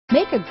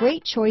Make a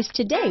great choice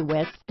today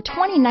with the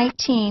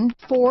 2019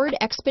 Ford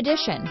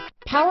Expedition.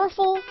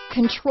 Powerful,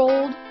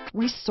 controlled,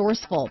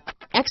 resourceful.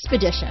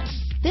 Expedition.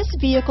 This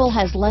vehicle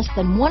has less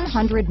than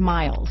 100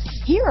 miles.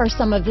 Here are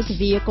some of this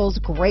vehicle's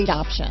great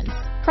options: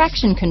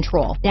 traction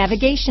control,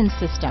 navigation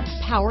system,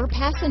 power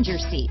passenger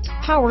seat,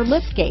 power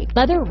liftgate,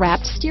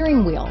 leather-wrapped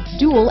steering wheel,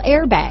 dual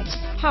airbags,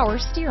 power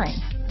steering,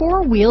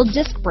 four-wheel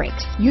disc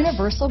brakes,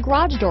 universal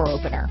garage door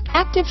opener,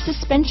 active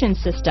suspension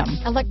system,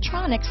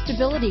 electronic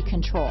stability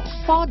control,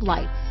 fog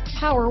lights,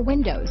 power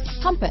windows,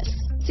 compass,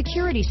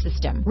 security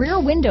system,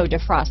 rear window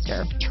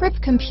defroster, trip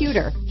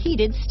computer,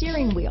 heated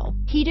steering wheel,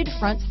 heated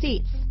front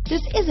seats.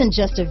 This isn't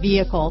just a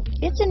vehicle,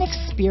 it's an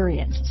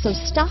experience. So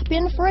stop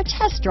in for a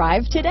test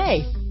drive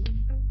today.